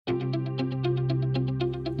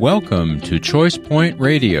Welcome to Choice Point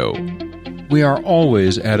Radio. We are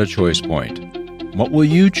always at a choice point. What will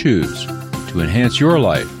you choose to enhance your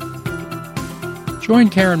life? Join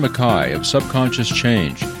Karen Mackay of Subconscious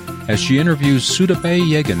Change as she interviews Sudabeh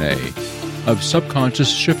Yeganeh of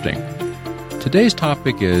Subconscious Shifting. Today's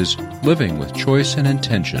topic is Living with Choice and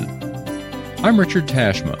Intention. I'm Richard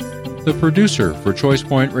Tashma, the producer for Choice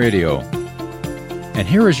Point Radio. And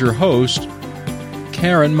here is your host,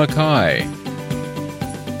 Karen Mackay.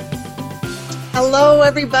 Hello,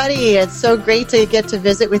 everybody. It's so great to get to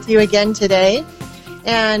visit with you again today.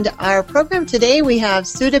 And our program today, we have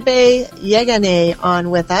Sudabeh Yeganeh on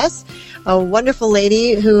with us, a wonderful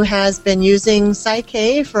lady who has been using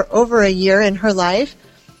Psyche for over a year in her life.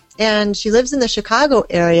 And she lives in the Chicago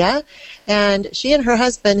area. And she and her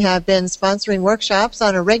husband have been sponsoring workshops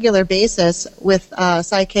on a regular basis with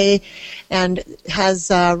Psyche and has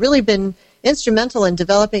really been instrumental in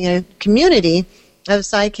developing a community of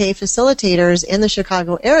Psyche facilitators in the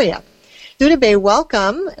Chicago area. Sudabeh,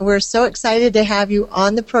 welcome. We're so excited to have you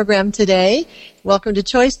on the program today. Welcome to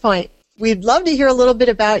Choice Point. We'd love to hear a little bit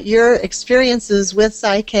about your experiences with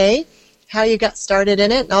Psyche, how you got started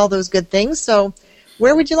in it, and all those good things. So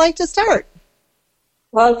where would you like to start?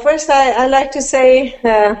 Well, first I'd like to say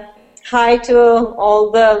hi to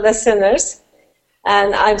all the listeners.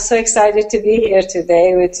 And I'm so excited to be here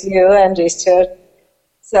today with you and Richard.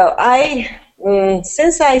 So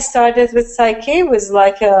since I started with Psyche, it was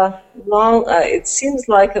like a long, it seems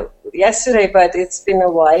like yesterday, but it's been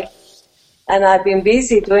a while. And I've been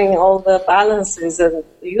busy doing all the balances and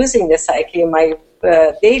using the Psyche in my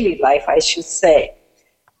daily life, I should say.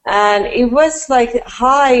 And it was like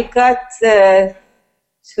how I got to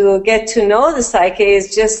get to know the Psyche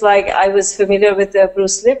is just like I was familiar with the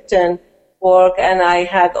Bruce Lipton work, and I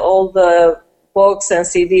had all the books and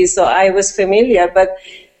CDs, so I was familiar. But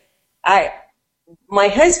my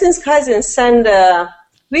husband's cousin sent a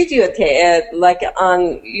video like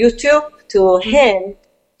on YouTube to him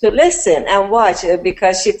to listen and watch it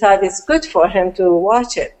because she thought it's good for him to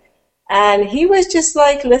watch it. And he was just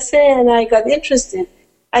like listening, and I got interested.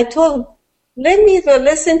 I told him, let me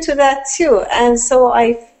listen to that too. And so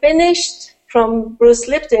I finished from Bruce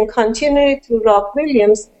Lipton, continued to Rob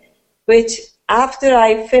Williams, which after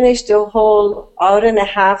I finished the whole hour and a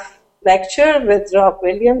half lecture with Rob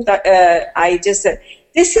Williams, I just said,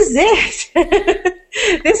 this is it.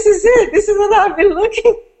 This is it. This is what I've been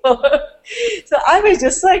looking for. So I was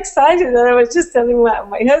just so excited, and I was just telling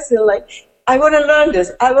my husband, like, I want to learn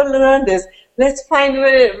this. I want to learn this. Let's find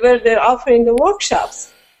where they're offering the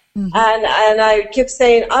workshops. Mm-hmm. And I kept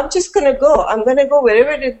saying, I'm just going to go. I'm going to go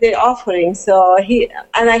wherever they're offering. So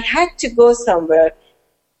I had to go somewhere.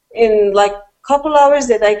 In like couple hours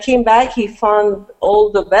that I came back, he found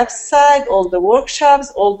all the website, all the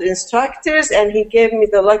workshops, all the instructors, and he gave me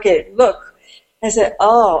the look. I said,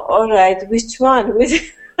 oh, all right, which one?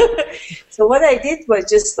 So what I did was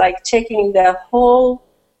just like checking the whole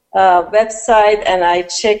website, and I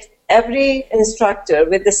checked every instructor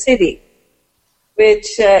with the city,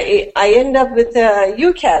 which I end up with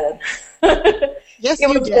UCAD. Yes, it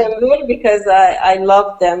was Denver because I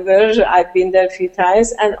love Denver. I've been there a few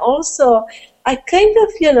times. And also, I kind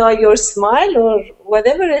of, your smile or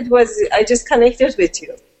whatever it was, I just connected with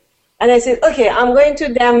you. And I said, okay, I'm going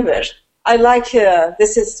to Denver. I like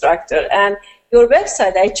this instructor. And your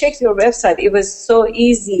website, I checked your website. It was so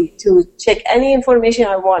easy to check any information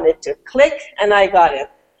I wanted to. Click, and I got it.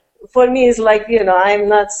 For me, it's like, I'm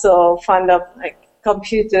not so fond of like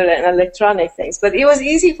computer and electronic things, but it was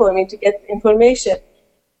easy for me to get information.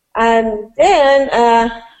 And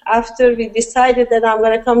then after we decided that I'm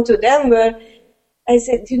going to come to Denver, I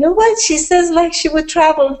said, you know what? She says like she would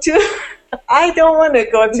travel too. I don't want to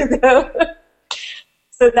go to Denver.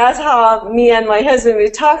 So that's how me and my husband,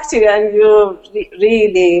 we talked to you, and you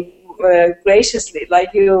really graciously,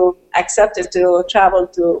 like you accepted to travel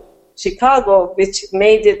to Chicago, which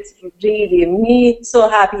made it really me so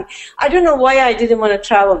happy. I don't know why I didn't want to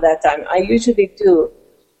travel that time. I usually do.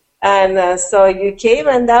 And so you came,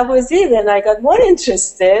 and that was it. And I got more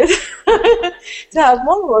interested to have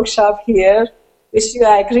more workshop here, which you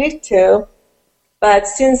agreed to. But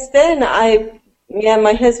since then, me and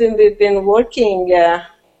my husband, we've been working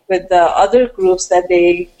with the other groups that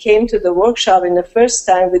they came to the workshop in the first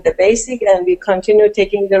time with the basic, and we continue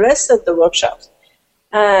taking the rest of the workshops.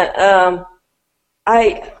 I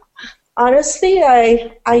honestly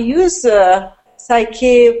use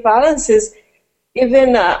Psyche balances.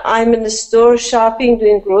 Even I'm in the store shopping,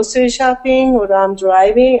 doing grocery shopping, or I'm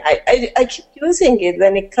driving. I keep using it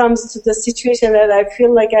when it comes to the situation that I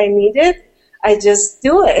feel like I need it. I just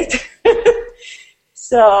do it.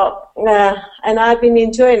 So, and I've been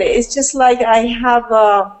enjoying it. It's just like I have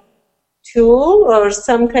a tool or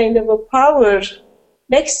some kind of a power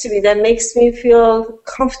next to me that makes me feel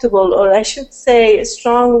comfortable, or I should say a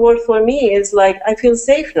strong word for me is like I feel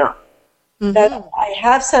safe now. Mm-hmm. That I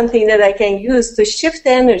have something that I can use to shift the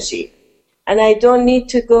energy. And I don't need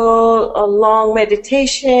to go a long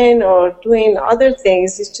meditation or doing other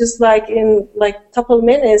things. It's just like in like a couple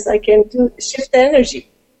minutes I can shift the energy.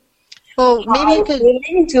 Well, maybe you could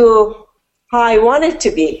willing to how I want it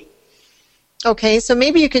to be. Okay, so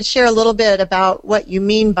maybe you could share a little bit about what you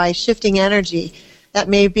mean by shifting energy. That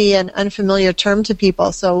may be an unfamiliar term to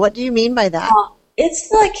people. So what do you mean by that?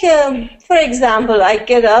 It's like, for example, I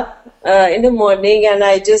get up in the morning and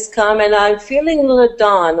I just come and I'm feeling a little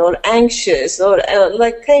down or anxious or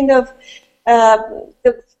like kind of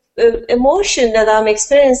the emotion that I'm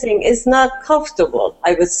experiencing is not comfortable,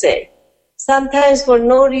 I would say. Sometimes for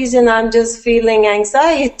no reason I'm just feeling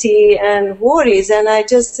anxiety and worries and I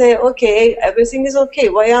just say, okay, everything is okay.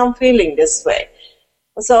 Why I'm feeling this way?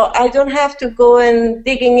 So I don't have to go and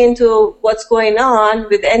digging into what's going on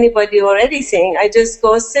with anybody or anything. I just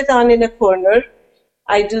go sit down in a corner.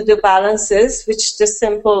 I do the balances, which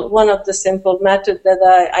one of the simple methods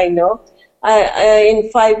that I know. In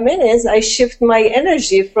 5 minutes, I shift my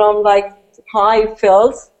energy from like how I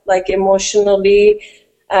felt, like emotionally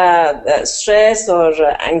stress or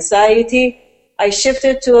anxiety. I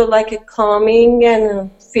shifted to like a calming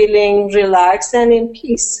and feeling relaxed and in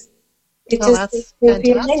peace. It just takes me a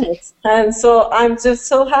few minutes. And so I'm just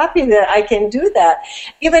so happy that I can do that.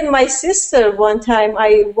 Even my sister, one time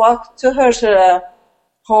I walked to her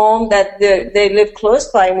home that they live close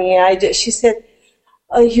by me. She said,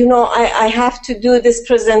 I have to do this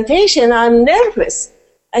presentation. I'm nervous.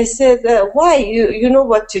 I said, why? You know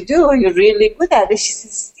what to do. You're really good at it. She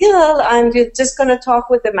said, still, I'm just going to talk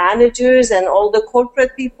with the managers and all the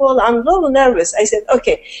corporate people. I'm a little nervous. I said,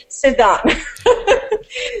 okay, sit down.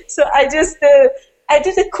 So I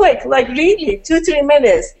did it quick, like really 2-3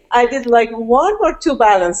 minutes. I did like 1 or 2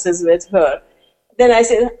 balances with her. Then I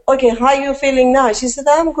said, okay, how are you feeling now? She said,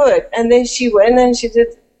 I'm good. And then she went and she did,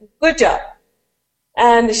 good job.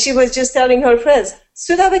 And she was just telling her friends,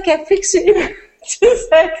 Sudabeh can fix it. 2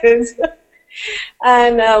 seconds.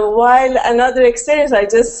 And while another experience, I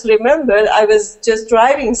just remembered I was just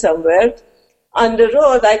driving somewhere. On the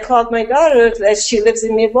road, I called my daughter, that she lives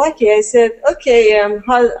in Milwaukee. I said, okay,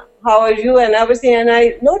 how are you and everything? And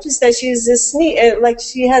I noticed that she's like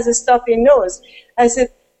she has a stuffy nose. I said,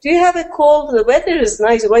 do you have a cold? The weather is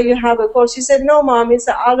nice. Why you have a cold? She said, no, Mom, it's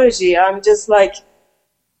an allergy. I'm just like,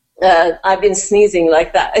 I've been sneezing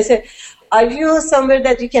like that. I said, are you somewhere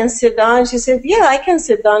that you can sit down? She said, yeah, I can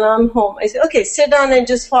sit down. I'm home. I said, okay, sit down and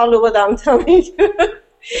just follow what I'm telling you.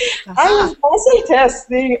 I was muscle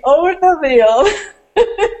testing over the wheel.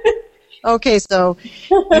 Okay, so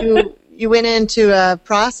you went into a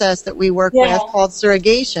process that we work with called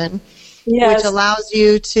surrogation, which allows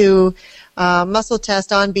you to muscle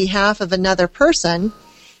test on behalf of another person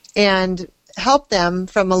and help them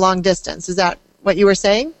from a long distance. Is that what you were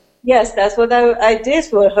saying? Yes, that's what I did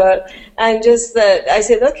for her. And just, I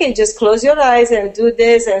said, okay, just close your eyes and do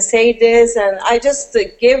this and say this. And I just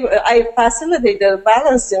I facilitated the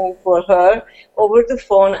balancing for her over the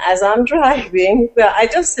phone as I'm driving. Well, I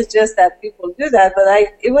just suggest that people do that, but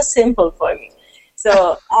it was simple for me.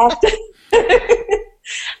 So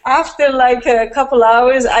after like a couple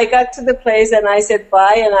hours, I got to the place and I said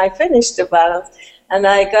bye and I finished the balance. And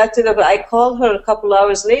I called her a couple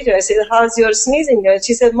hours later. I said, how's your sneezing? And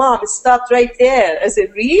she said, Mom, it stopped right there. I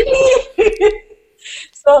said, really?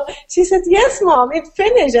 So she said, yes, Mom, it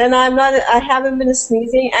finished. And I haven't been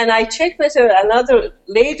sneezing. And I checked with her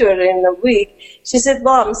later in the week. She said,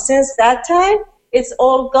 Mom, since that time, it's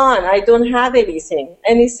all gone. I don't have anything,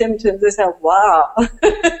 any symptoms. I said, wow.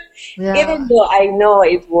 Yeah. Even though I know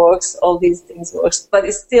it works, all these things work, but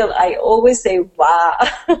still, I always say, wow.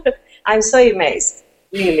 I'm so amazed,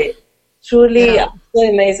 really. Truly, I'm so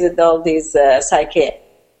amazed with all these psyche.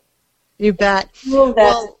 You bet.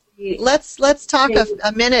 Well, let's talk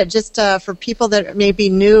a minute just for people that may be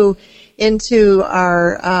new into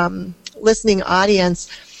our listening audience.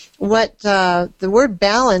 What the word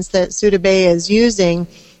balance that Sudabeh is using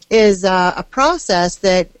is a process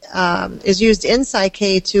that is used in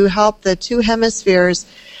psyche to help the 2 hemispheres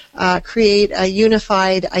create a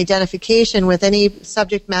unified identification with any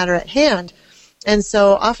subject matter at hand. And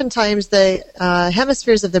so oftentimes the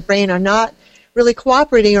hemispheres of the brain are not really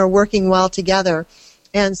cooperating or working well together.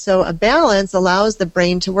 And so a balance allows the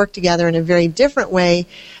brain to work together in a very different way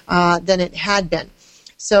than it had been.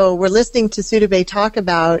 So we're listening to Sudabeh talk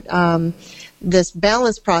about this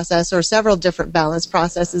balance process, or several different balance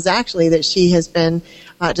processes actually, that she has been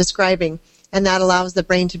describing. And that allows the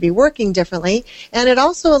brain to be working differently. And it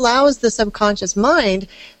also allows the subconscious mind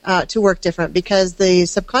to work different, because the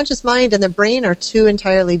subconscious mind and the brain are two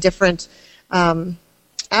entirely different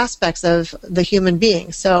aspects of the human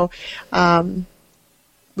being. So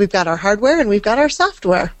we've got our hardware and we've got our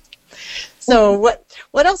software. So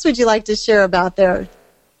what else would you like to share about there?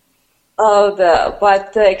 Oh,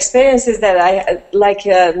 the experiences that I like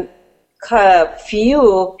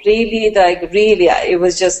few really, it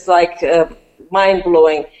was just like mind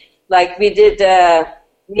blowing. Like we did,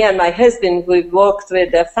 me and my husband, we worked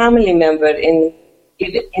with a family member in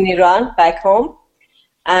Iran back home,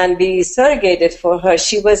 and we surrogated for her.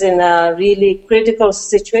 She was in a really critical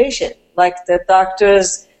situation. Like the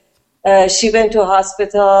doctors, she went to a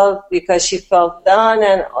hospital because she felt down,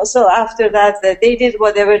 and also after that, they did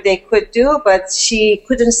whatever they could do, but she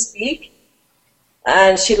couldn't speak,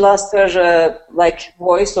 and she lost her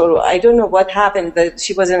voice, or I don't know what happened, but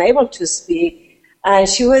she wasn't able to speak, and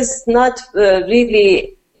she was not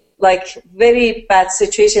really very bad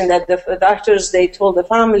situation that the doctors, they told the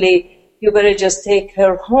family, you better just take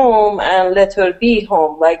her home and let her be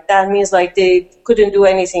home. Like that means they couldn't do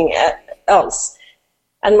anything else.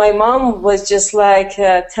 And my mom was just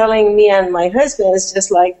telling me and my husband, it's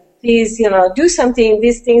just please, do something.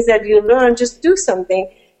 These things that you learn, just do something.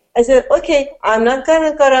 I said, okay, I'm not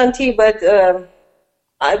going to guarantee, but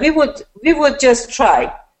we would just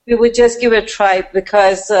try. We would just give it a try,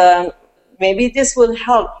 because maybe this will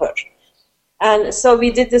help her. And so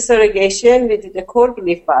we did the surrogation. We did the core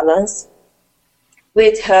belief balance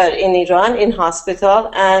with her in Iran, in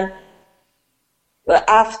hospital, and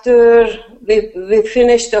after we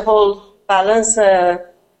finished the whole balance,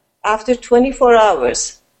 after 24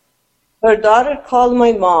 hours, her daughter called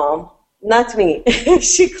my mom, not me.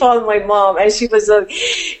 She called my mom, and she was like,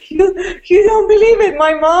 you don't believe it.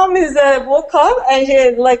 My mom is woke up, and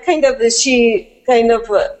she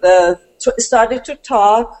started to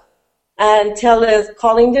talk and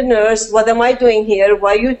calling the nurse, what am I doing here?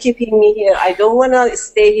 Why are you keeping me here? I don't want to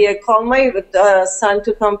stay here. Call my son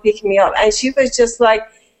to come pick me up. And she was just the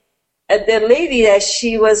lady that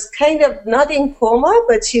she was kind of not in coma,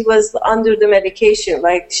 but she was under the medication,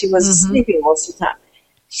 she was sleeping most of the time.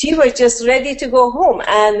 She was just ready to go home.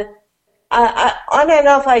 And on and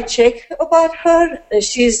off, I check about her.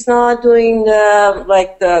 She's not doing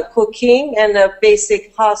the cooking and the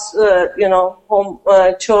basic house, home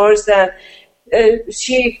chores. And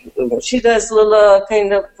she does little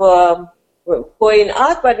kind of going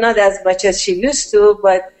out, but not as much as she used to.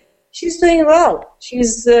 But she's doing well.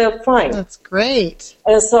 She's fine. That's great.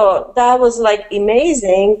 And so that was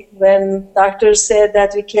amazing when doctors said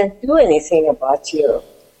that we can't do anything about you.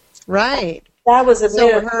 Right. That was a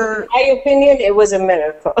miracle. In my opinion, it was a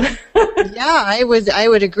miracle. Yeah, I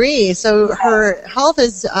would agree. So her health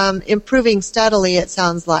is improving steadily, it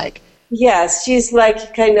sounds like. Yes, she's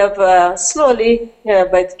kind of slowly,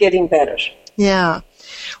 but getting better. Yeah.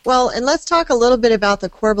 Well, and let's talk a little bit about the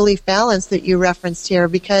core belief balance that you referenced here,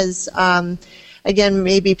 because again,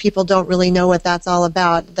 maybe people don't really know what that's all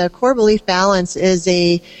about. The core belief balance is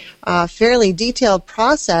a fairly detailed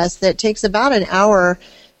process that takes about an hour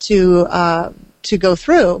to go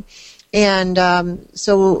through. And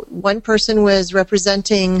so one person was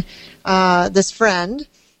representing this friend,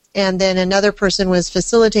 and then another person was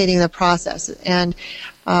facilitating the process and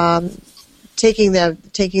taking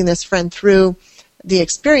this friend through the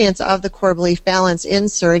experience of the core belief balance in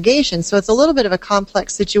surrogation. So it's a little bit of a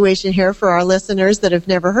complex situation here for our listeners that have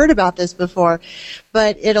never heard about this before,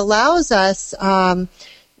 but it allows us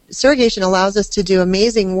surrogation allows us to do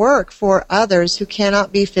amazing work for others who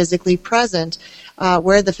cannot be physically present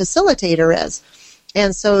where the facilitator is.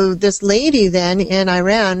 And so this lady then in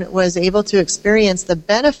Iran was able to experience the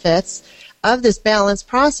benefits of this balance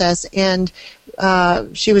process, and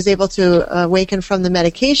she was able to awaken from the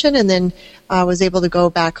medication, and then was able to go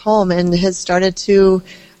back home and has started to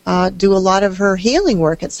do a lot of her healing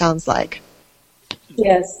work, it sounds like.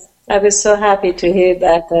 Yes, I was so happy to hear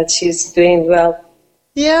that she's doing well.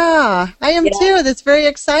 Yeah, I am too. That's very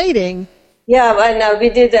exciting. Yeah, and we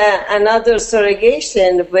did another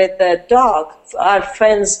surrogation with a dog, our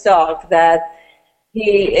friend's dog, that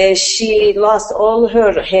she lost all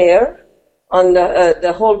her hair on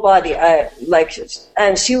the whole body,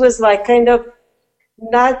 and she was kind of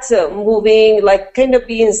not moving, kind of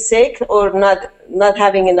being sick or not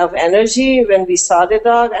having enough energy when we saw the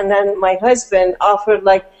dog. And then my husband offered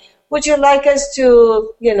would you like us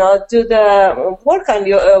to, do the work on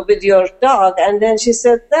with your dog? And then she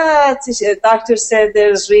said the doctor said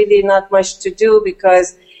there's really not much to do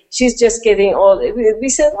because she's just getting old. We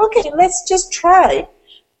said, okay, let's just try.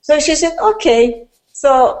 So she said, okay.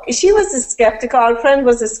 So she was skeptical. Our friend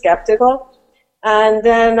was skeptical. And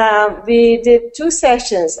then we did 2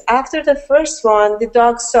 sessions. After the first one, the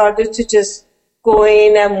dog started to just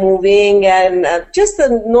going and moving and just a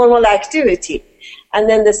normal activity. And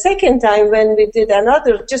then the second time when we did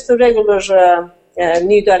another, just a regular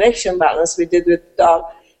new direction balance we did with the dog.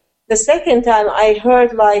 The second time I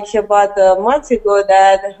heard like about a month ago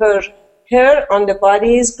that her hair on the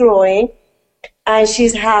body is growing and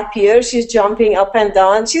she's happier. She's jumping up and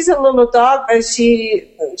down. She's a little dog, but she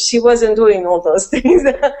wasn't doing all those things.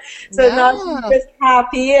 So now she's just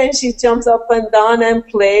happy and she jumps up and down and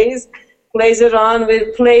plays around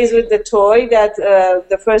plays with the toy that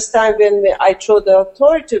the first time when I threw the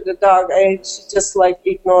toy to the dog, she just like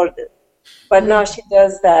ignored it. But now she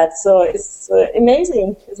does that. So it's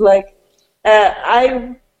amazing. It's like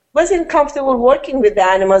I wasn't comfortable working with the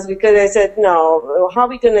animals because I said, no, how are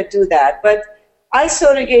we going to do that? But I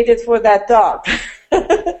surrogated for that dog.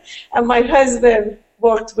 And my husband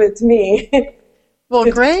worked with me. Well,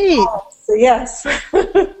 great. So, yes.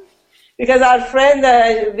 Because our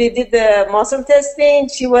friend, we did the muscle testing.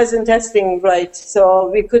 She wasn't testing right, so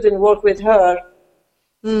we couldn't work with her.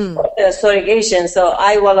 Surrogation. So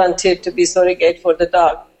I volunteered to be surrogate for the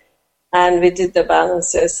dog, and we did the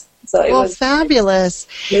balances. So it was fabulous.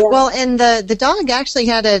 Yeah. Well, and the dog actually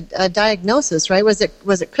had a diagnosis, right? Was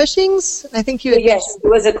it Cushing's? I think you had Yes, it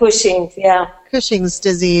was a Cushing. Yeah, Cushing's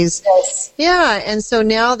disease. Yes. Yeah, and so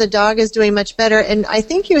now the dog is doing much better. And I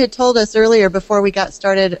think you had told us earlier before we got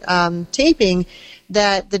started taping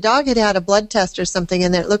that the dog had a blood test or something,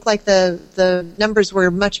 and it looked like the numbers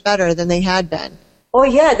were much better than they had been. Oh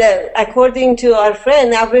yeah, according to our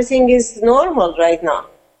friend, everything is normal right now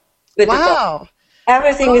with the dog.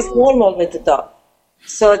 Everything is normal with the dog.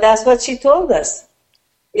 So that's what she told us.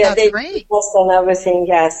 Yeah, that's great. Test on everything.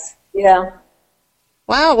 Yes. Yeah.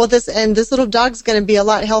 Wow. Well, this little dog's going to be a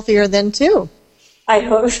lot healthier then too. I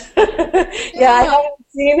hope. Yeah, I haven't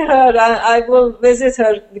seen her. I will visit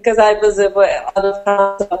her because I was out of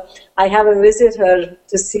town. So I haven't visited her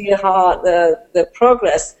to see how the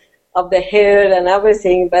progress of the hair and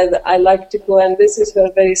everything. But I like to go and visit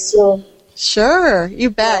her very soon. Sure,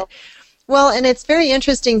 you bet. Yeah. Well, and it's very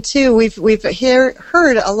interesting too. We've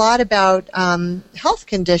heard a lot about health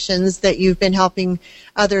conditions that you've been helping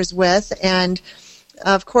others with, and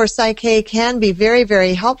of course, Psych-K can be very,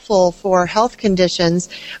 very helpful for health conditions,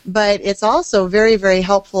 but it's also very, very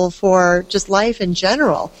helpful for just life in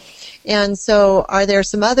general. And so, are there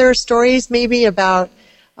some other stories maybe about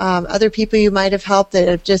other people you might have helped that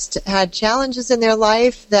have just had challenges in their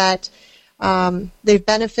life that they've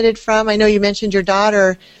benefited from? I know you mentioned your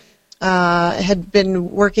daughter had been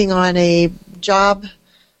working on a job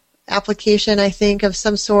application, I think, of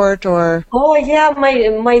some sort, or... Oh, yeah,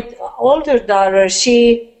 my older daughter,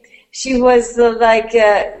 she was like,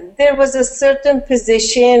 there was a certain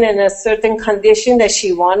position and a certain condition that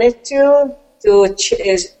she wanted to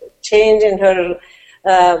change in her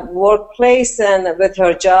workplace and with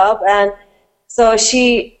her job, and so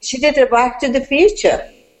she did a Back to the Future.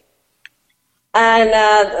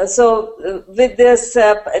 And so with this,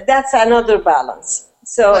 that's another balance.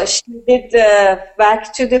 So she did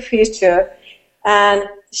Back to the Future, and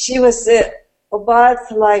she was about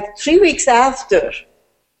like 3 weeks after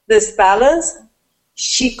this balance,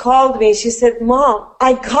 she called me. She said, "Mom,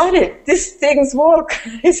 I got it. These things work."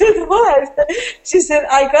 I said, "What?" She said,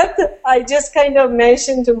 I just kind of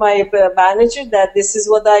mentioned to my manager that this is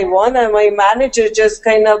what I want, and my manager just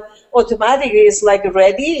kind of automatically is like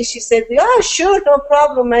ready. She said, "Yeah, sure, no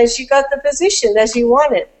problem." And she got the position that she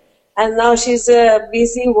wanted. And now she's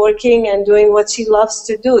busy working and doing what she loves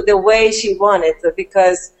to do the way she wanted,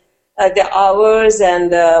 because the hours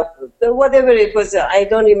and the whatever it was, I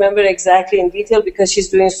don't remember exactly in detail because she's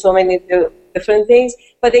doing so many different things,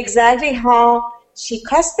 but exactly how she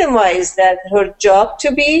customized that her job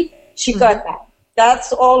to be, she got that.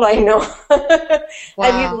 That's all I know.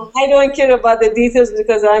 Wow. I don't care about the details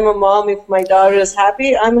because I'm a mom. If my daughter is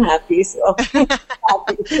happy, I'm happy. So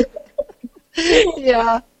happy.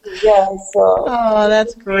 Yeah. Yeah. So. Oh,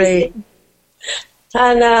 that's great.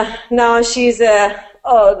 And now she's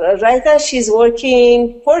right now she's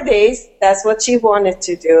working 4 days. That's what she wanted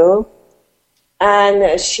to do.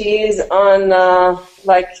 And she's on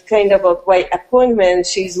like kind of by appointment.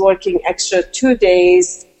 She's working extra 2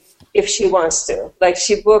 days if she wants to. Like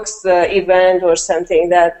she books the event or something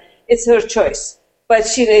that it's her choice. But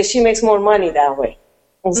she makes more money that way.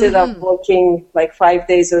 Instead of working like 5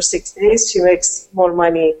 days or 6 days, she makes more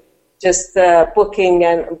money just booking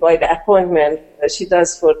and by the appointment she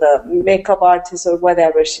does for the makeup artist or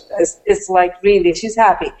whatever she does. It's like really, she's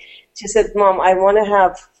happy. She said, Mom, I want to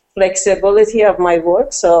have flexibility of my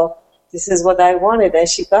work, so this is what I wanted, and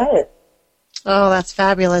she got it. Oh, that's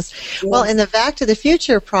fabulous. Yeah. Well, and the Back to the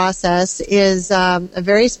Future process is a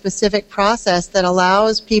very specific process that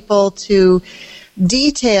allows people to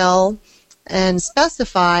detail and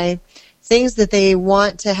specify things that they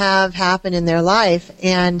want to have happen in their life.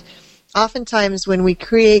 And oftentimes when we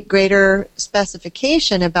create greater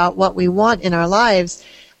specification about what we want in our lives,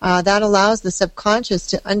 that allows the subconscious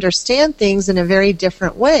to understand things in a very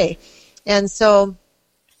different way. And so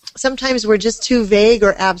sometimes we're just too vague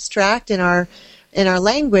or abstract in our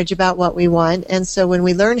language about what we want. And so when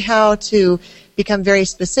we learn how to become very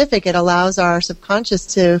specific, it allows our subconscious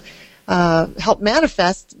to help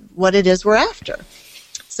manifest what it is we're after.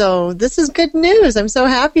 So this is good news. I'm so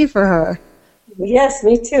happy for her. Yes,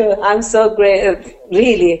 me too. I'm so great,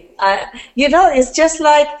 really. It's just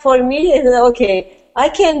like for me, okay, I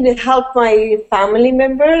can help my family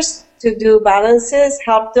members to do balances,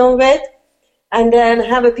 help them with, and then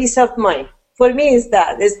have a peace of mind. For me,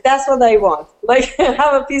 that's what I want. Like,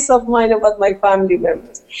 have a peace of mind about my family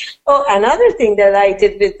members. Oh, another thing that I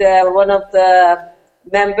did with one of the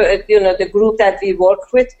members, the group that we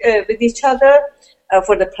work with each other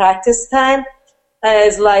for the practice time,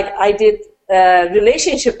 is like I did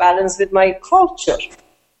relationship balance with my culture.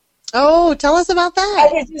 Oh, tell us about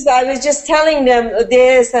that. I was just telling them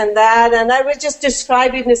this and that, and I was just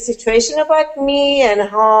describing the situation about me and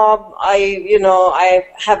how I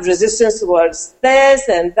have resistance towards this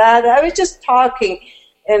and that. I was just talking,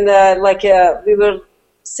 and we were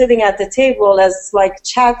sitting at the table as like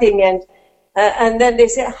chatting, and then they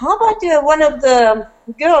said, how about one of the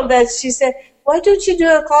girl that she said, why don't you do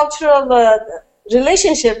a cultural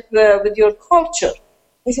relationship with your culture?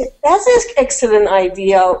 I said, that's an excellent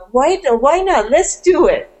idea. Why not? Let's do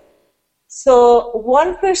it. So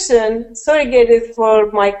one person surrogated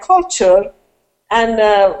for my culture and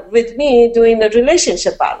with me doing the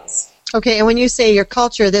relationship balance. Okay, and when you say your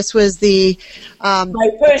culture, this was the... my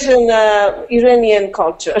Persian Iranian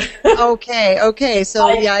culture. Okay. So,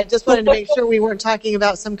 I just wanted to make sure we weren't talking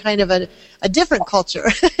about some kind of a different culture.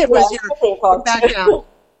 It was your background.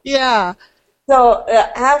 Yeah. So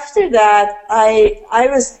after that, I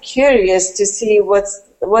was curious to see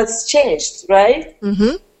what's changed, right?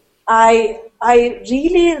 Mm-hmm. I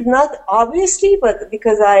really, not obviously, but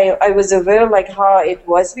because I was aware like how it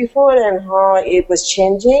was before and how it was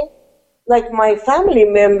changing. Like my family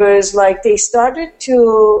members, like they started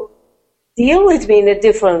to deal with me in a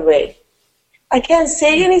different way. I can't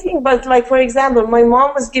say anything, but like for example, my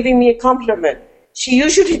mom was giving me a compliment. She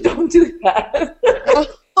usually don't do that.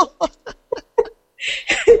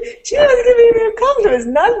 She was giving me a compliment,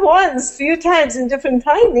 not once, few times in different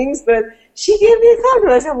timings, but she gave me a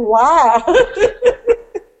compliment. I said, wow.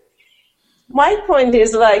 My point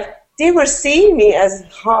is like, they were seeing me as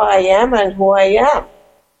how I am and who I am,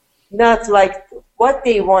 not like what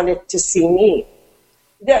they wanted to see me.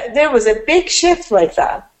 There was a big shift like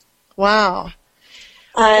that. Wow.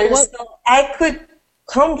 And so I could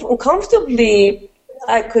comfortably,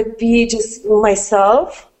 I could be just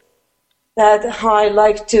myself. That how I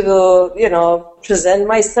like to, present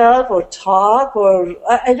myself or talk or,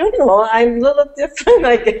 I don't know, I'm a little different,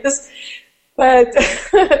 I guess. But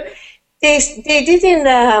they didn't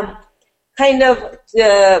kind of,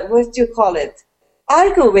 what do you call it,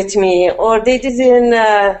 argue with me, or they didn't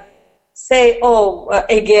say,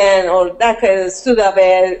 again, or that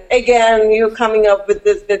Sudabeh, again, you coming up with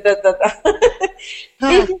this, They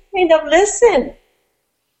just kind of listen.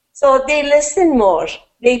 So they listen more.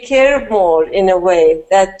 They care more in a way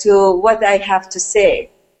that to what I have to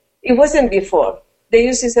say. It wasn't before. They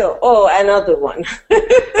used to say, another one.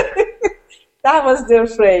 That was their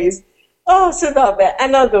phrase. Oh, Sudabeh,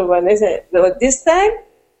 another one. I said, this time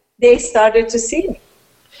they started to see me.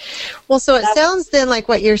 Well, so it sounds then like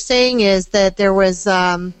what you're saying is that there was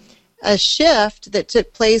a shift that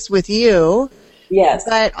took place with you. Yes.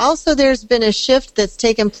 But also there's been a shift that's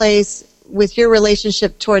taken place with your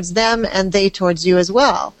relationship towards them and they towards you as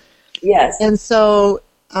well. Yes. And so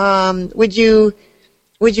would you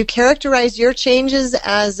characterize your changes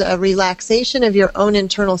as a relaxation of your own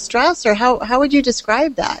internal stress, or how would you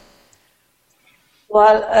describe that?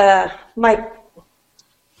 Well,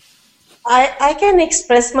 I can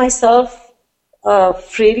express myself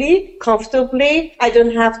freely, comfortably. I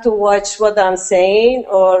don't have to watch what I'm saying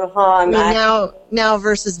or how I'm acting. Now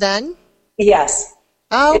versus then? Yes.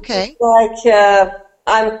 Oh, okay. It's like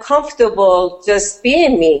I'm comfortable just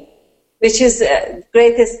being me. which is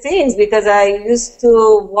greatest things, because I used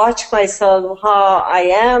to watch myself how I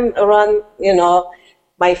am around,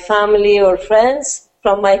 my family or friends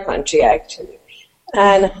from my country, actually,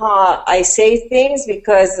 and how I say things,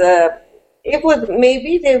 because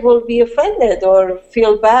maybe they will be offended or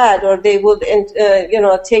feel bad, or they would,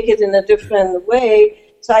 take it in a different way.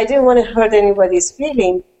 So I didn't want to hurt anybody's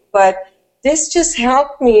feeling, but this just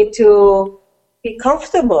helped me to be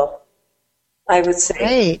comfortable, I would say.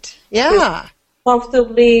 Right. Yeah.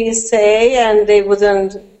 Comfortably say, and they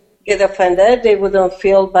wouldn't get offended. They wouldn't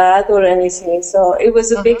feel bad or anything. So it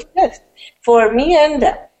was a big shift for me and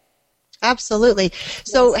them. Absolutely.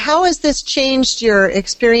 So how has this changed your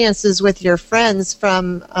experiences with your friends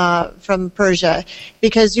from Persia?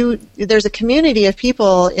 Because there's a community of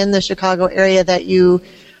people in the Chicago area that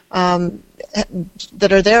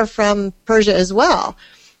that are there from Persia as well.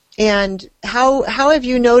 And how have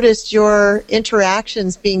you noticed your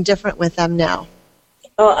interactions being different with them now?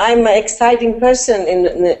 Oh, I'm an exciting person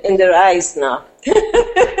in their eyes now.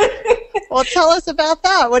 Well, tell us about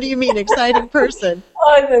that. What do you mean, exciting person?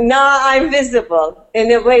 Oh, now I'm visible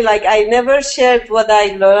in a way. Like, I never shared what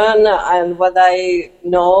I learn and what I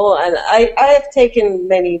know, and I have taken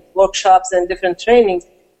many workshops and different trainings,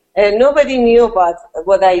 and nobody knew about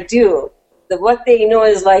what I do. What they know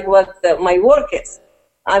is like what my work is.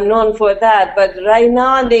 I'm known for that, but right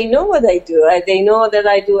now they know what I do. They know that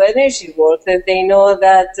I do energy work, that they know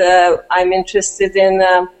that I'm interested in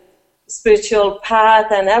spiritual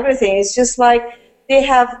path and everything. It's just like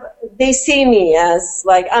they see me as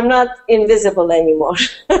like I'm not invisible anymore.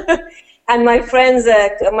 And my friends,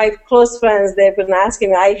 my close friends, they've been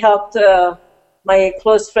asking me. I helped my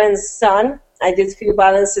close friend's son. I did a few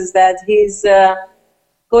balances that he's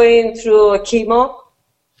going through chemo.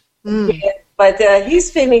 But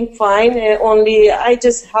he's feeling fine. Only I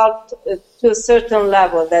just helped to a certain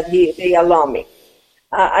level that they allow me.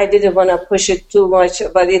 I didn't want to push it too much,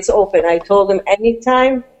 but it's open. I told him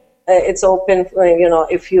anytime it's open.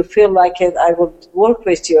 If you feel like it, I would work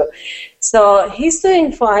with you. So he's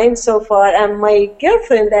doing fine so far. And my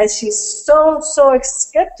girlfriend, that she's so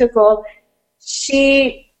skeptical,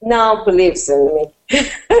 she now believes in me.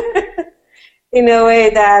 In a way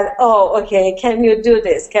that, okay, can you do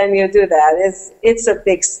this? Can you do that? It's a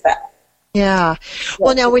big step. Yeah.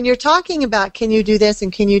 Well, now when you're talking about can you do this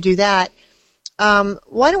and can you do that,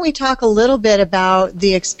 why don't we talk a little bit about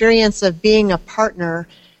the experience of being a partner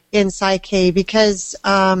in Psyche? Because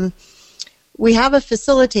we have a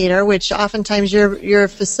facilitator, which oftentimes you're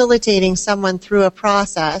facilitating someone through a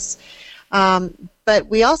process. But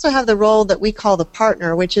we also have the role that we call the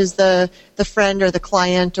partner, which is the friend or the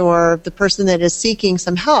client or the person that is seeking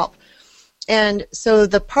some help. And so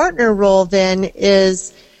the partner role then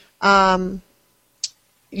is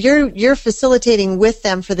you're facilitating with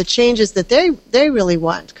them for the changes that they really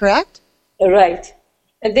want, correct? Right.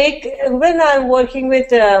 When I'm working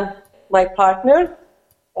with my partner,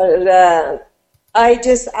 I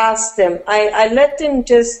just ask them. I let them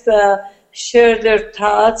just share their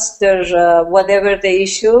thoughts, their whatever the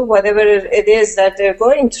issue, whatever it is that they're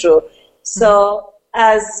going through. So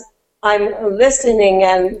as I'm listening,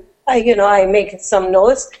 and I make some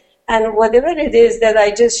notes, and whatever it is that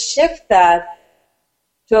I just shift that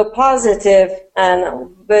to a positive,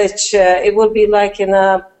 and which it will be like in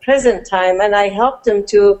a present time, and I help them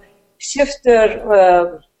to shift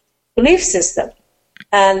their belief system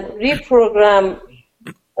and reprogram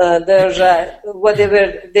their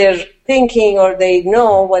whatever they're thinking, or they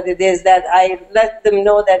know what it is, that I let them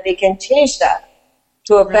know that they can change that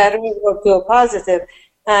to a better or to a positive,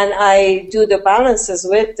 and I do the balances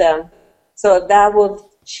with them. So that will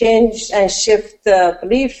change and shift the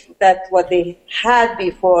belief that what they had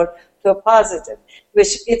before to a positive,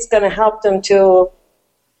 which it's going to help them to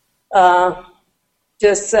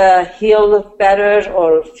just heal better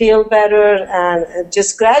or feel better, and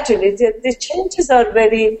just gradually. The changes are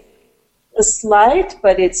very slight,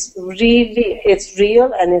 but it's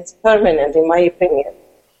real and it's permanent, in my opinion.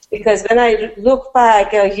 Because when I look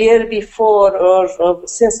back a year before or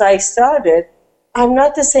since I started, I'm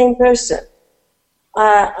not the same person.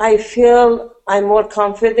 I feel I'm more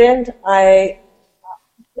confident.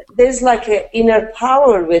 There's like an inner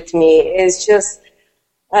power with me. It's just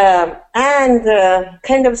and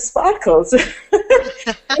kind of sparkles. It's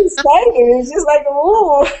just like,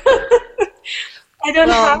 whoa. I don't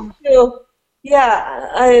have to.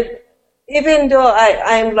 Yeah, even though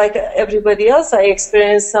I'm like everybody else, I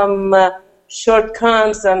experience some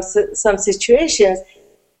shortcomings, some situations.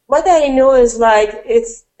 What I know is like,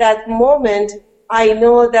 it's that moment I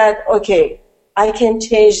know that, okay, I can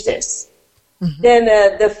change this. then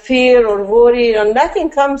the fear or worry or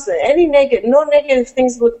nothing comes, no negative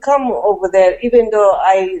things would come over there. Even though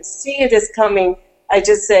I see it is coming, I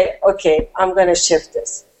just say, okay, I'm going to shift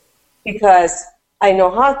this because I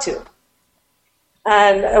know how to.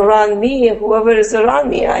 And around me, whoever is around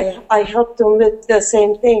me, I help them with the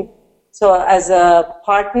same thing. So as a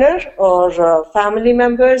partner or family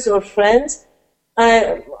members or friends,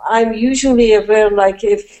 I'm usually aware, like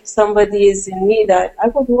if somebody is in need, I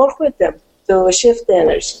would work with them to shift the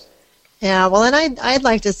energy. Yeah, well, and I'd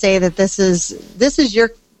like to say that this is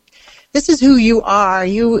who you are.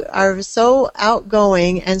 You are so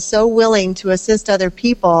outgoing and so willing to assist other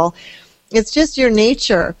people. It's just your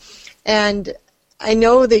nature. And I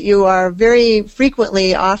know that you are very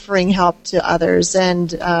frequently offering help to others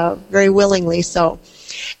and very willingly so.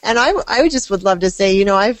 And I just would love to say,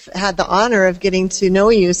 I've had the honor of getting to know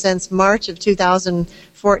you since March of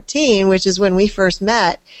 2014, which is when we first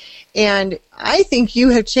met. And I think you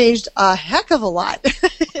have changed a heck of a lot.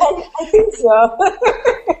 I think so.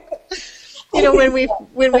 When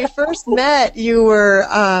we first met, you were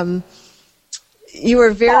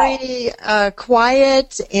very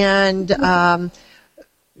quiet and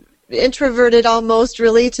introverted almost,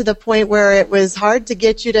 really, to the point where it was hard to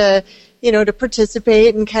get you to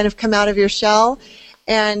participate and kind of come out of your shell.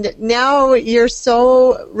 And now you're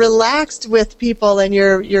so relaxed with people, and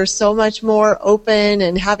you're so much more open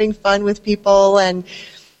and having fun with people, and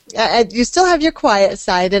you still have your quiet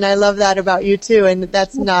side, and I love that about you too. And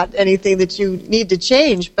that's not anything that you need to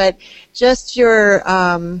change, but just your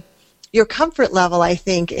comfort level, I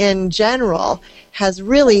think, in general, has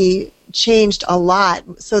really changed a lot,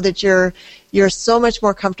 so that you're so much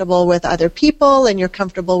more comfortable with other people, and you're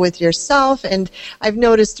comfortable with yourself. And I've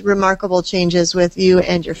noticed remarkable changes with you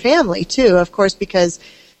and your family too, of course, because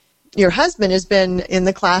your husband has been in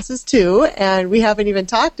the classes too, and we haven't even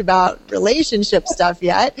talked about relationship stuff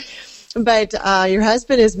yet. But your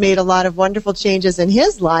husband has made a lot of wonderful changes in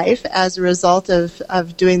his life as a result of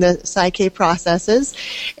doing the Psyche processes,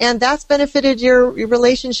 and that's benefited your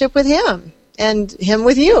relationship with him and him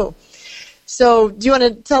with you. So do you want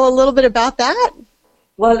to tell a little bit about that?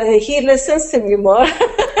 Well, he listens to me more.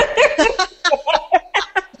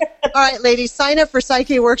 All right, ladies, sign up for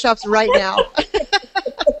Psyche workshops right now.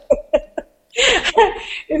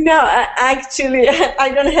 No, actually, I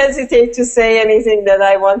don't hesitate to say anything that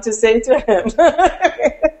I want to say to him.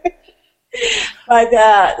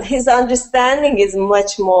 But his understanding is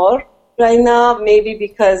much more right now, maybe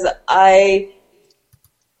because I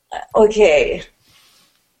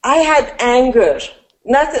had anger,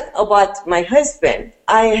 not about my husband.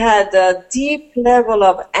 I had a deep level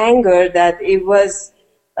of anger that it was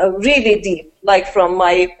really deep, like from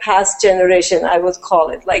my past generation, I would call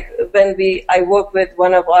it. Like when I worked with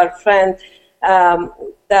one of our friends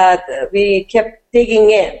that we kept digging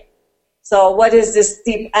in. So what is this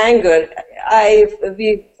deep anger?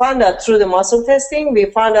 We found out through the muscle testing, we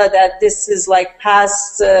found out that this is like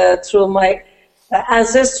passed through my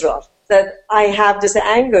ancestral, that I have this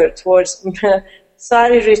anger towards,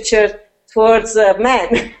 sorry, Richard, towards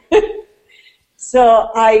men. So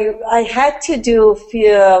I had to do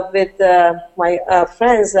with my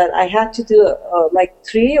friends that I had to do like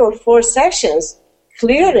 3 or 4 sessions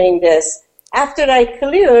clearing this. After I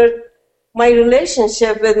cleared, my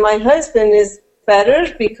relationship with my husband is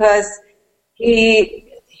better because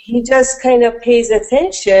he just kind of pays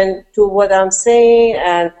attention to what I'm saying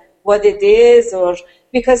and what it is, or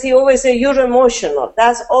because he always said, you're emotional.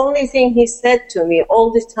 That's the only thing he said to me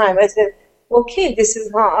all the time. I said, okay, this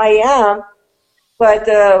is how I am. But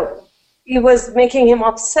it was making him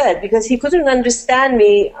upset because he couldn't understand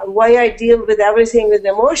me, why I deal with everything with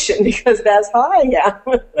emotion, because that's how I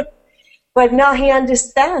am. But now he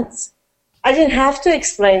understands. I didn't have to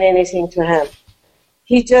explain anything to him.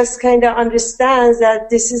 He just kind of understands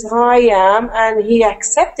that this is how I am, and he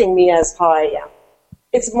accepting me as how I am.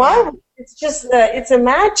 It's marvelous. It's just, it's a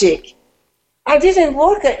magic. I didn't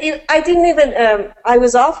work. I didn't even, I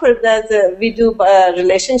was offered that we do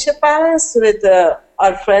relationship balance with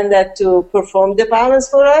our friend that to perform the balance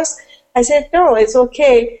for us. I said, no, it's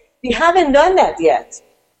okay. We haven't done that yet.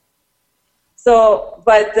 So,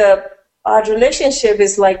 but our relationship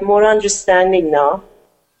is like more understanding now.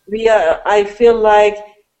 I feel like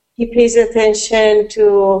he pays attention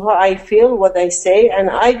to how I feel, what I say, and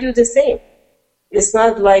I do the same. It's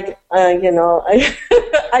not like,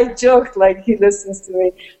 I joke like he listens to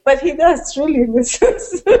me, but he does really listen.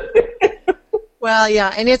 Well,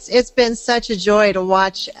 yeah, and it's been such a joy to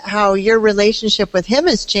watch how your relationship with him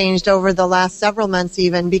has changed over the last several months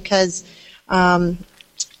even, because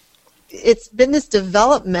it's been this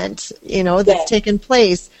development, that's taken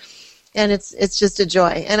place. And it's just a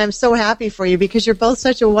joy. And I'm so happy for you because you're both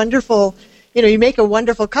such a wonderful, you make a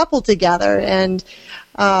wonderful couple together. And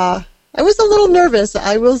I was a little nervous,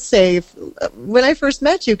 I will say, when I first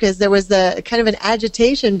met you, because there was the kind of an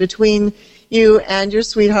agitation between you and your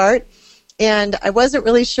sweetheart. And I wasn't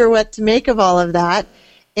really sure what to make of all of that.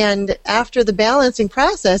 And after the balancing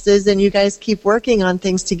processes and you guys keep working on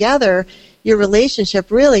things together, your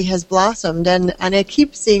relationship really has blossomed. And I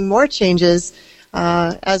keep seeing more changes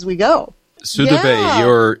as we go.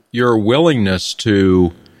 Sudabeh, your willingness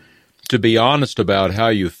to be honest about how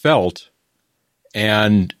you felt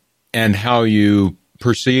and how you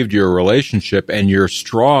perceived your relationship, and your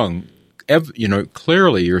strong,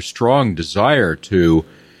 clearly your strong desire to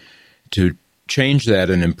change that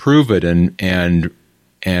and improve it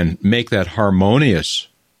and make that harmonious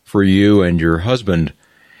for you and your husband.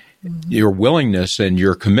 Mm-hmm. Your willingness and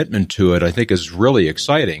your commitment to it, I think, is really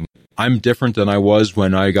exciting. I'm different than I was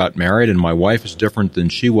when I got married, and my wife is different than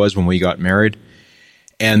she was when we got married.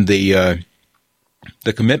 And the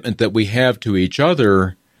commitment that we have to each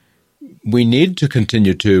other, we need to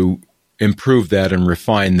continue to improve that and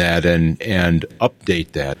refine that and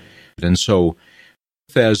update that. And so,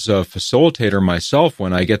 as a facilitator myself,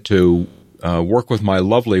 when I get to work with my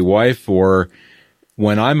lovely wife, or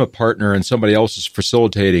when I'm a partner and somebody else is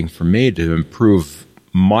facilitating for me to improve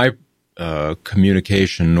my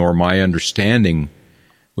communication or my understanding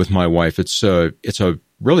with my wife, it's a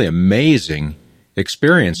really amazing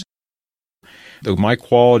experience. The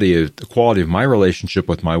quality of my relationship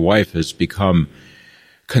with my wife has become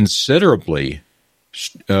considerably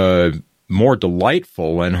more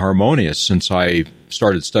delightful and harmonious since I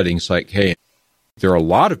started studying Psych K. There are a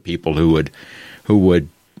lot of people who would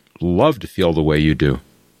love to feel the way you do.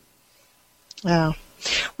 Wow.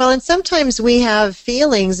 Well, and sometimes we have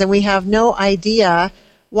feelings and we have no idea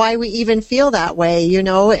why we even feel that way,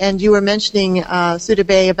 and you were mentioning,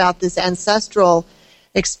 Sudabeh, about this ancestral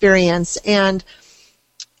experience. And,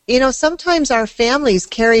 sometimes our families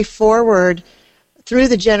carry forward through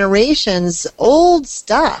the generations old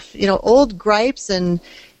stuff, old gripes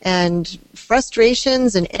and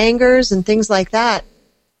frustrations and angers and things like that.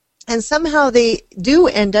 And somehow they do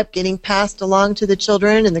end up getting passed along to the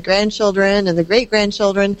children and the grandchildren and the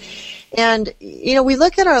great-grandchildren. And, we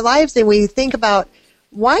look at our lives and we think about,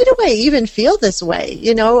 why do I even feel this way?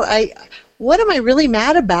 What am I really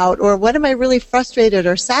mad about, or what am I really frustrated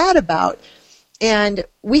or sad about? And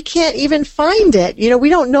we can't even find it. We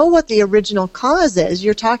don't know what the original cause is.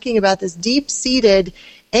 You're talking about this deep-seated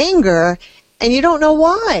anger, and you don't know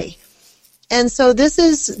why. And so this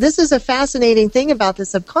is a fascinating thing about the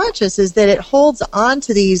subconscious, is that it holds on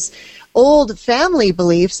to these old family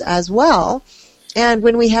beliefs as well. And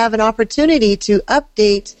when we have an opportunity to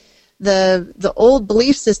update the old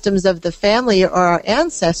belief systems of the family or our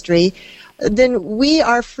ancestry, then we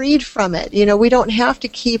are freed from it. We don't have to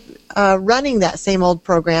keep running that same old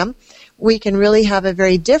program. We can really have a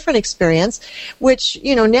very different experience, which,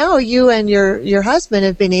 now you and your husband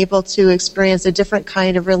have been able to experience a different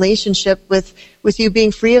kind of relationship with you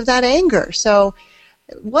being free of that anger. So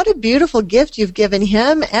what a beautiful gift you've given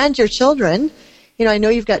him and your children. I know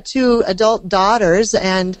you've got 2 adult daughters,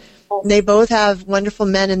 and they both have wonderful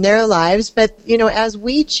men in their lives. But, as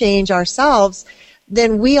we change ourselves,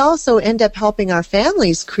 then we also end up helping our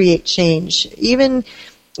families create change. Even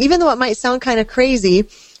though it might sound kind of crazy,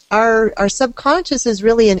 our subconscious is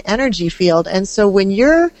really an energy field. And so when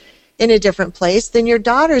you're in a different place, then your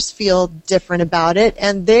daughters feel different about it,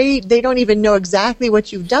 and they don't even know exactly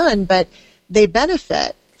what you've done, but they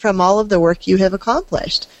benefit from all of the work you have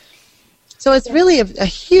accomplished. So it's really a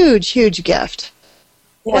huge, huge gift.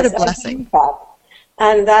 Yes, what a blessing.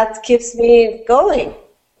 And that keeps me going.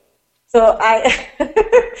 So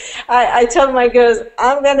I tell my girls,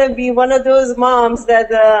 I'm going to be one of those moms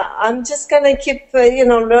that I'm just going to keep,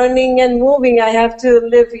 learning and moving. I have to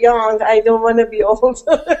live young. I don't want to be old.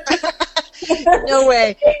 No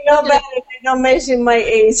way. They don't measure my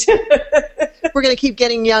age. We're going to keep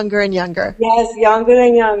getting younger and younger. Yes, younger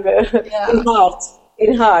and younger. Yeah.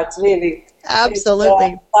 In heart, really.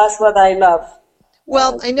 Absolutely. That's what I love.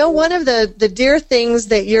 Well, I know one of the dear things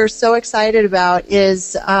that you're so excited about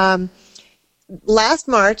is last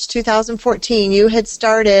March 2014, you had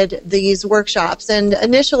started these workshops, and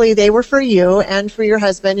initially they were for you and for your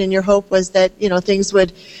husband, and your hope was that things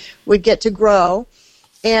would get to grow.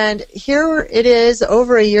 And here it is,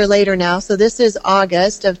 over a year later now. So this is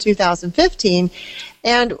August of 2015.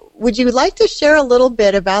 And would you like to share a little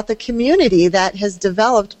bit about the community that has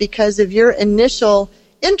developed because of your initial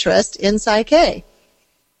interest in Psych K?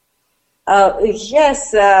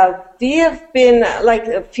 Yes, we have been, like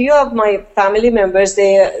a few of my family members,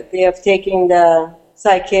 they have taken the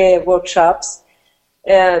psyche workshops.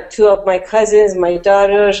 Two of my cousins, my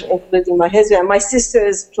daughters, including my husband, and my sister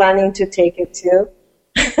is planning to take it too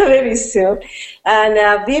very soon.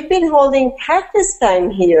 And we've been holding practice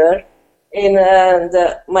time here in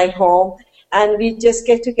my home, and we just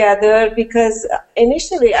get together because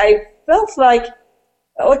initially I felt like,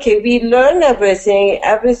 okay, we learn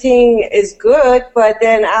everything is good, but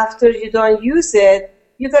then after you don't use it,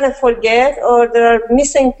 you're going to forget or there are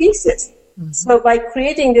missing pieces. Mm-hmm. So by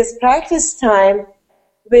creating this practice time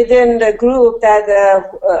within the group that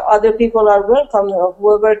other people are welcome,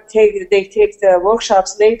 whoever take the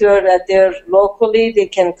workshops later that they're locally, they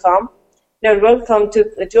can come. They're welcome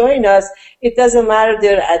to join us. It doesn't matter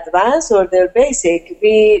they're advanced or they're basic.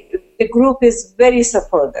 The group is very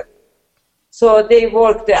supportive. So they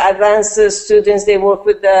work, the advanced students, they work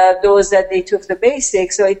with those that they took the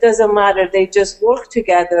basics. So it doesn't matter. They just work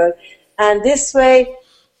together. And this way,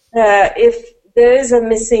 if there is a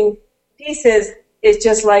missing pieces, it's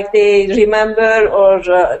just like they remember or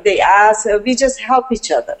they ask. We just help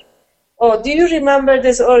each other. Oh, do you remember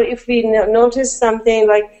this? Or if we notice something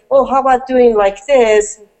like, oh, how about doing like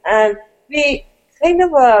this? And we kind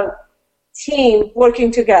of a team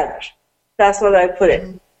working together. That's what I put it.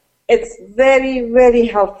 Mm-hmm. It's very, very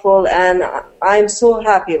helpful, and I'm so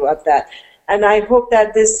happy about that. And I hope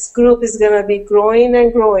that this group is going to be growing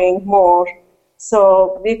and growing more,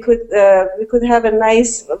 so we could have a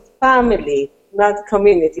nice family, not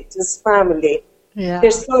community, just family. Yeah.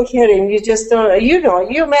 They're so caring. You just don't,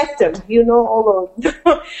 you met them. You know all of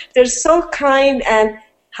them. They're so kind and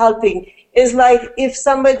helping. It's like if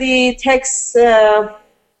somebody texts, group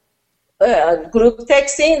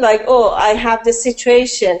texting, like, oh, I have this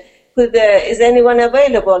situation. Is anyone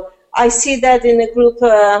available? I see that in a group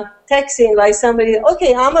texting, like somebody,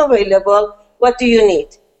 okay, I'm available. What do you need?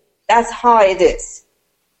 That's how it is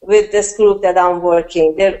with this group that I'm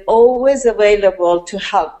working. They're always available to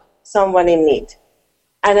help someone in need.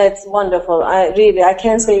 And it's wonderful. I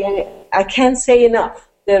can't say enough.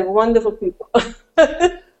 They're wonderful people.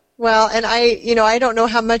 Well, and I don't know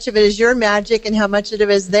how much of it is your magic and how much of it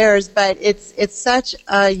is theirs, but it's such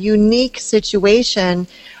a unique situation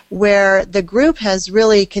where the group has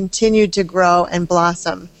really continued to grow and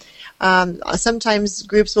blossom. Sometimes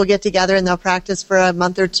groups will get together and they'll practice for a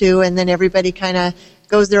month or two and then everybody kind of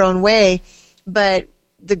goes their own way. But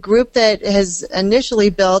the group that has initially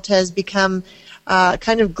built has become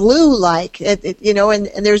kind of glue-like, and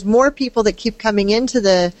there's more people that keep coming into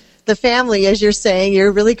the family, as you're saying.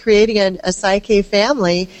 You're really creating a Psyche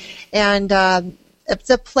family, and it's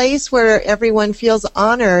a place where everyone feels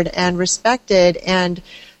honored and respected, and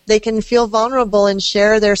they can feel vulnerable and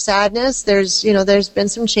share their sadness. There's been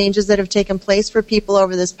some changes that have taken place for people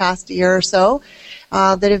over this past year or so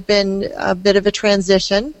that have been a bit of a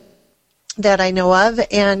transition that I know of,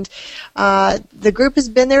 and the group has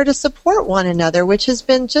been there to support one another, which has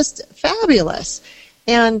been just fabulous.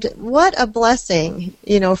 And what a blessing,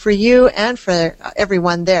 for you and for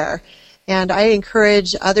everyone there. And I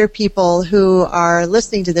encourage other people who are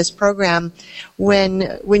listening to this program,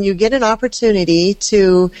 when you get an opportunity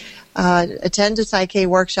to attend a Psyche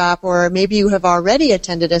workshop, or maybe you have already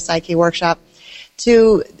attended a Psyche workshop,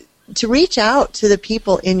 to reach out to the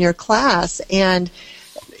people in your class, and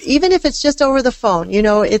even if it's just over the phone,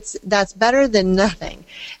 that's better than nothing.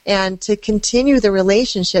 And to continue the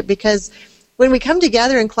relationship, because when we come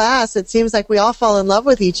together in class, it seems like we all fall in love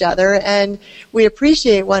with each other, and we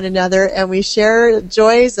appreciate one another, and we share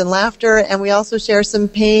joys and laughter, and we also share some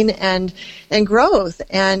pain and growth.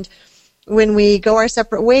 And when we go our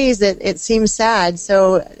separate ways, it seems sad.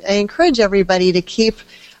 So I encourage everybody to keep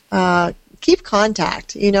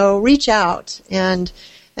contact, reach out and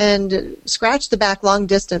scratch the back long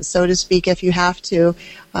distance, so to speak, if you have to,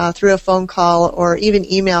 through a phone call, or even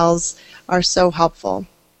emails are so helpful.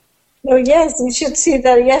 Oh, yes, you should see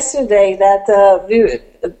that yesterday, that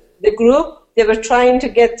the group, they were trying to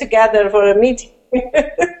get together for a meeting.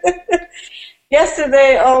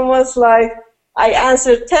 Yesterday, almost like I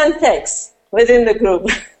answered 10 texts within the group.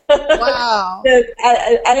 Wow.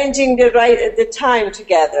 Arranging the time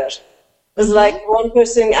together. It was like one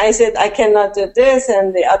person, I said, I cannot do this,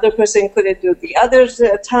 and the other person couldn't do the other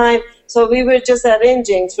time. So we were just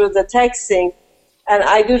arranging through the texting, and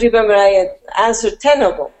I do remember I had answered 10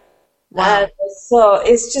 of them. Wow. And so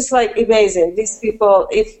it's just like amazing. These people,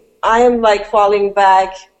 if I am like falling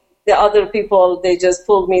back, the other people, they just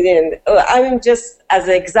pull me in. I mean, just as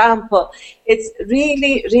an example, it's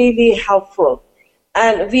really, really helpful.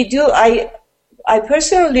 And I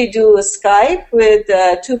personally do Skype with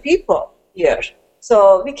 2 people. here.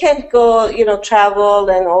 So we can't go, travel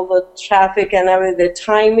and all the traffic and everything, the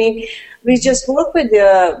timing. We just work with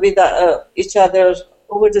each other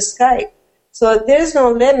over the Skype. So there's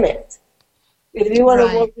no limit. If we want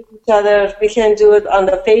to work with each other, we can do it on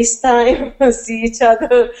the FaceTime, see each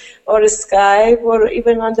other, or Skype, or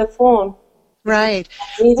even on the phone. Right.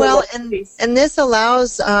 Well, and this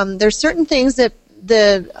allows, there's certain things that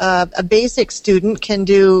a basic student can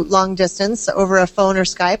do long distance over a phone or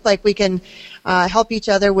Skype. Like we can help each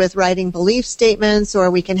other with writing belief statements,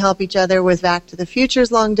 or we can help each other with Back to the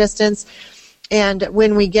Future's long distance. And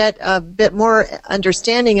when we get a bit more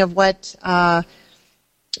understanding of what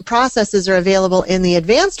processes are available in the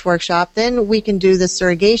advanced workshop, then we can do the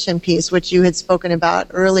surrogation piece, which you had spoken about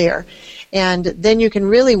earlier. And then you can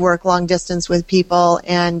really work long distance with people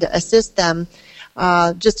and assist them.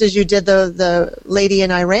 Just as you did the lady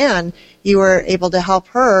in Iran, you were able to help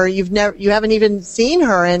her. You haven't even seen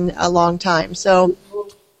her in a long time. So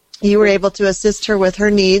you were able to assist her with her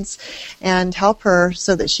needs and help her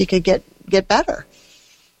so that she could get better.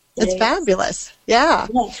 It's fabulous. Yeah.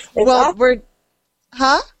 Yes, well, awesome.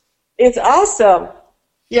 It's awesome.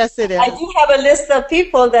 Yes, it is. I do have a list of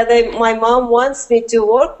people that my mom wants me to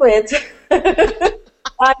work with.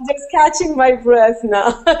 I'm just catching my breath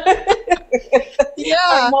now. Yeah.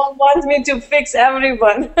 My mom wants me to fix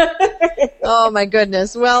everyone. Oh my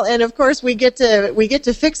goodness. Well, and of course we get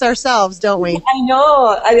to fix ourselves, don't we? I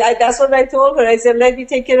know. I that's what I told her. I said, let me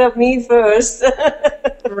take care of me first.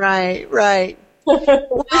 Right.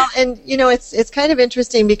 Well, and it's kind of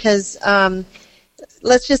interesting because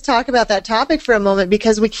let's just talk about that topic for a moment,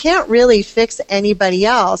 because we can't really fix anybody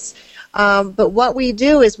else. But what we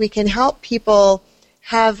do is we can help people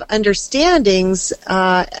have understandings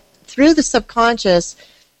through the subconscious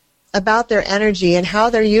about their energy and how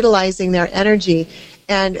they're utilizing their energy,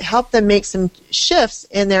 and help them make some shifts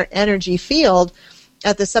in their energy field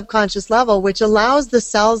at the subconscious level, which allows the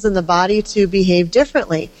cells in the body to behave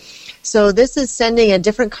differently. So this is sending a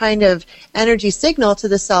different kind of energy signal to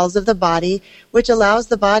the cells of the body, which allows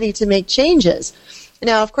the body to make changes.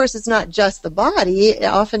 Now, of course, it's not just the body.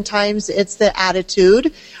 Oftentimes it's the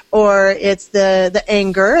attitude, or it's the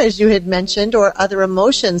anger, as you had mentioned, or other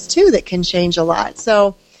emotions, too, that can change a lot.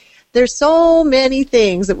 So there's so many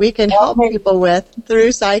things that we can help people with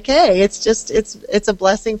through Psyche. It's a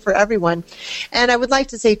blessing for everyone. And I would like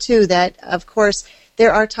to say, too, that, of course,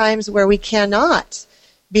 there are times where we cannot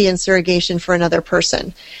be in surrogation for another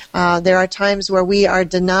person. There are times where we are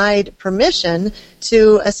denied permission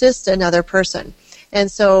to assist another person. And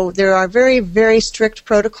so there are very, very strict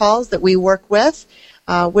protocols that we work with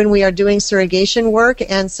when we are doing surrogation work,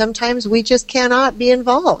 and sometimes we just cannot be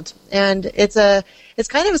involved. And it's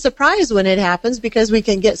kind of a surprise when it happens, because we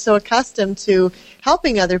can get so accustomed to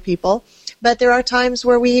helping other people, but there are times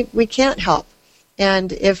where we can't help.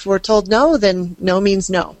 And if we're told no, then no means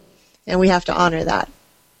no, and we have to honor that.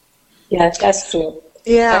 Yes, that's true.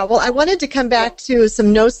 Yeah, well, I wanted to come back to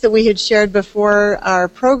some notes that we had shared before our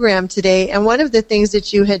program today, and one of the things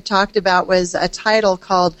that you had talked about was a title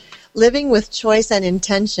called Living with Choice and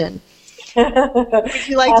Intention. Would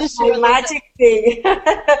you like to share my magic thing?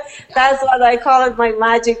 That's what I call it, my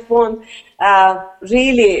magic phone.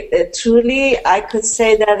 Really, truly, I could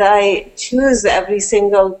say that I choose every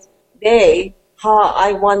single day how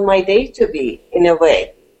I want my day to be, in a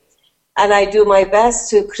way. And I do my best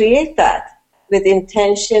to create that with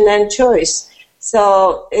intention and choice.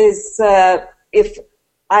 So if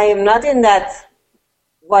I am not in that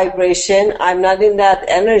vibration, I'm not in that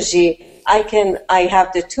energy, I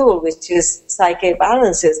have the tool, which is Psyche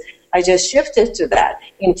Balances. I just shift it to that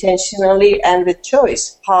intentionally and with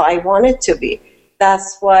choice, how I want it to be.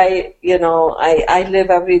 That's why, I live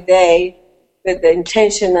every day with the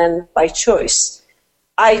intention and by choice.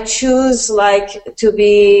 I choose to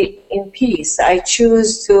be in peace. I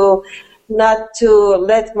choose to not to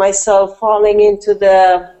let myself falling into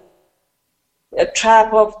the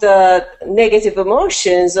trap of the negative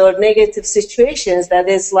emotions or negative situations that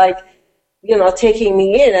is taking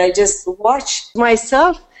me in. I just watch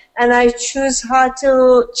myself and I choose how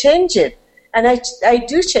to change it. And I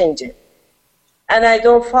do change it. And I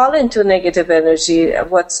don't fall into negative energy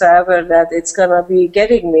whatsoever that it's going to be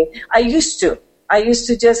getting me. I used to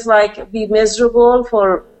just be miserable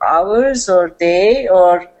for hours or day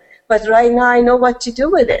but right now I know what to do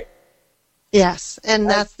with it. Yes, and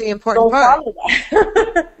that's the important part.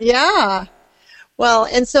 Yeah. Well,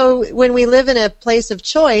 and so when we live in a place of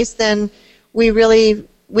choice, then we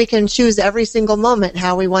can choose every single moment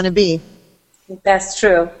how we want to be. That's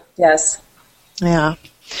true. Yes. Yeah.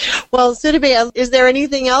 Well, Sudabeh, is there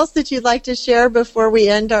anything else that you'd like to share before we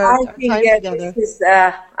end our time together?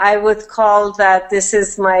 I would call that this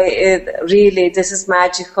is this is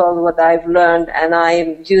magical what I've learned, and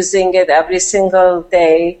I'm using it every single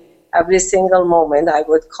day, every single moment. I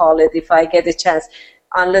would call it if I get a chance,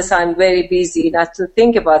 unless I'm very busy, not to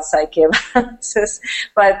think about psychoanalysis.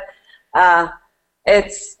 But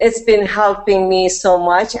it's been helping me so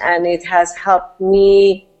much, and it has helped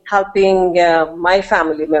me helping my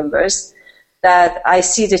family members, that I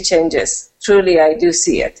see the changes. Truly, I do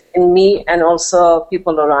see it in me and also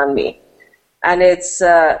people around me. And it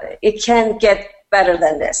can't get better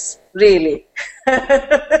than this, really.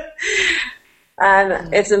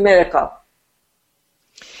 And it's a miracle.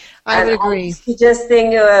 I would agree. I just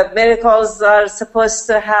think miracles are supposed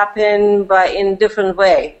to happen in different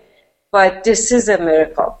way. But this is a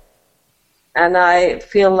miracle. And I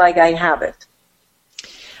feel like I have it.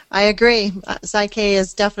 I agree. Psych-K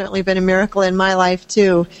has definitely been a miracle in my life,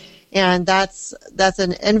 too. And that's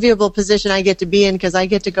an enviable position I get to be in, because I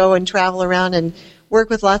get to go and travel around and work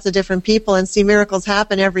with lots of different people and see miracles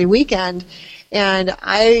happen every weekend. And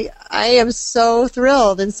I am so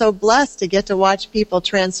thrilled and so blessed to get to watch people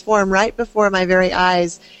transform right before my very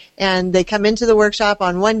eyes. And they come into the workshop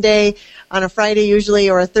on one day, on a Friday usually,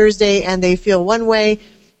 or a Thursday, and they feel one way.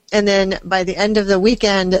 And then by the end of the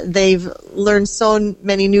weekend, they've learned so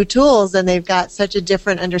many new tools, and they've got such a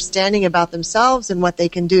different understanding about themselves and what they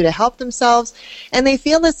can do to help themselves. And they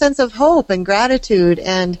feel a sense of hope and gratitude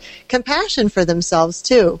and compassion for themselves,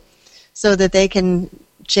 too, so that they can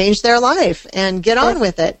change their life and get on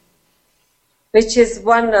with it. Which is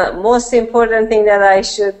one most important thing that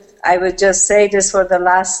I would just say this for the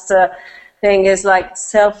last thing, is like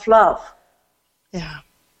self-love. Yeah.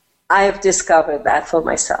 I have discovered that for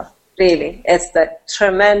myself. Really, it's the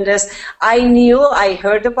tremendous. I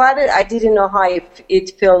heard about it. I didn't know how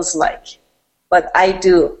it feels like, but I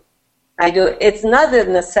do. It's not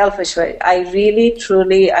in a selfish way. I really,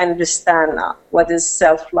 truly understand now what is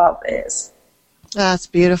self-love is. That's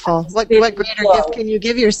beautiful. What greater gift can you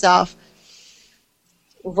give yourself?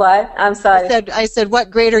 What? I'm sorry. I said, what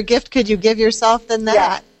greater gift could you give yourself than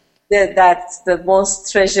that? Yeah. That's the most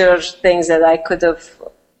treasured things that I could have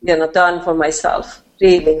done for myself,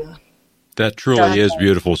 really. That truly is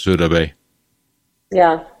beautiful, Sudabeh.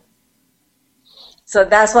 Yeah. So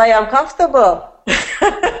that's why I'm comfortable.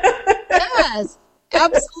 Yes,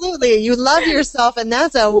 absolutely. You love yourself, and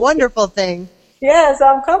that's a wonderful thing. Yes,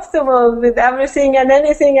 I'm comfortable with everything and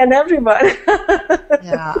anything and everyone.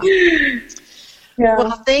 Yeah.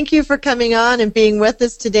 Well, thank you for coming on and being with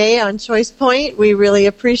us today on Choice Point. We really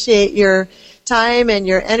appreciate your time and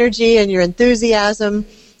your energy and your enthusiasm,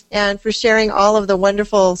 and for sharing all of the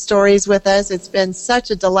wonderful stories with us. It's been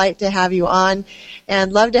such a delight to have you on,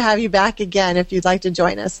 and love to have you back again if you'd like to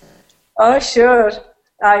join us. Oh, sure.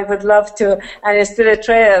 I would love to. And it's been a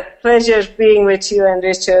pleasure being with you and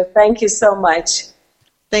Richard. Thank you so much.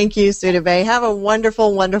 Thank you, Sudabeh. Have a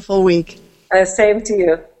wonderful, wonderful week. Same to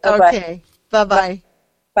you. Bye-bye. Okay. Bye-bye.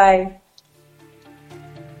 Bye.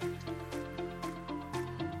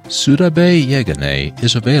 Sudabeh Yeganeh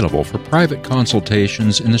is available for private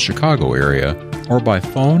consultations in the Chicago area or by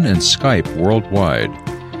phone and Skype worldwide.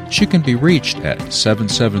 She can be reached at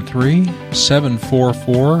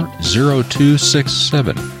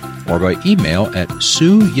 773-744-0267 or by email at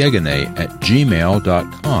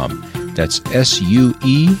sueyeganeh@gmail.com. That's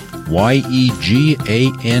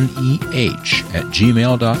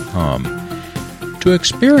SUEYEGANEH@gmail.com. To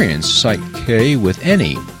experience Psych-K with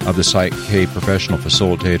any of the Psych-K professional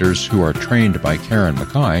facilitators who are trained by Karen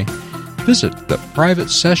McKay, visit the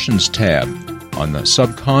Private Sessions tab on the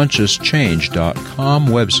subconsciouschange.com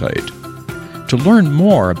website. To learn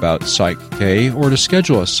more about Psych-K or to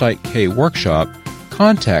schedule a Psych-K workshop,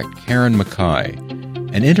 contact Karen McKay,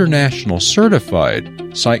 an international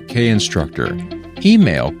certified Psych-K instructor.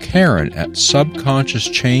 Email Karen at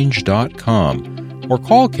subconsciouschange.com or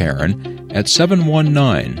call Karen at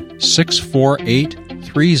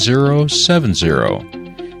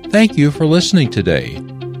 719-648-3070. Thank you for listening today,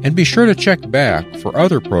 and be sure to check back for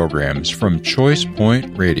other programs from Choice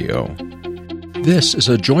Point Radio. This is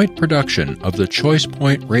a joint production of the Choice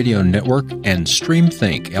Point Radio Network and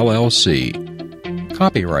StreamThink, LLC.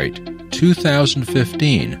 Copyright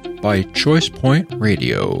 2015 by Choice Point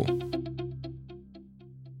Radio.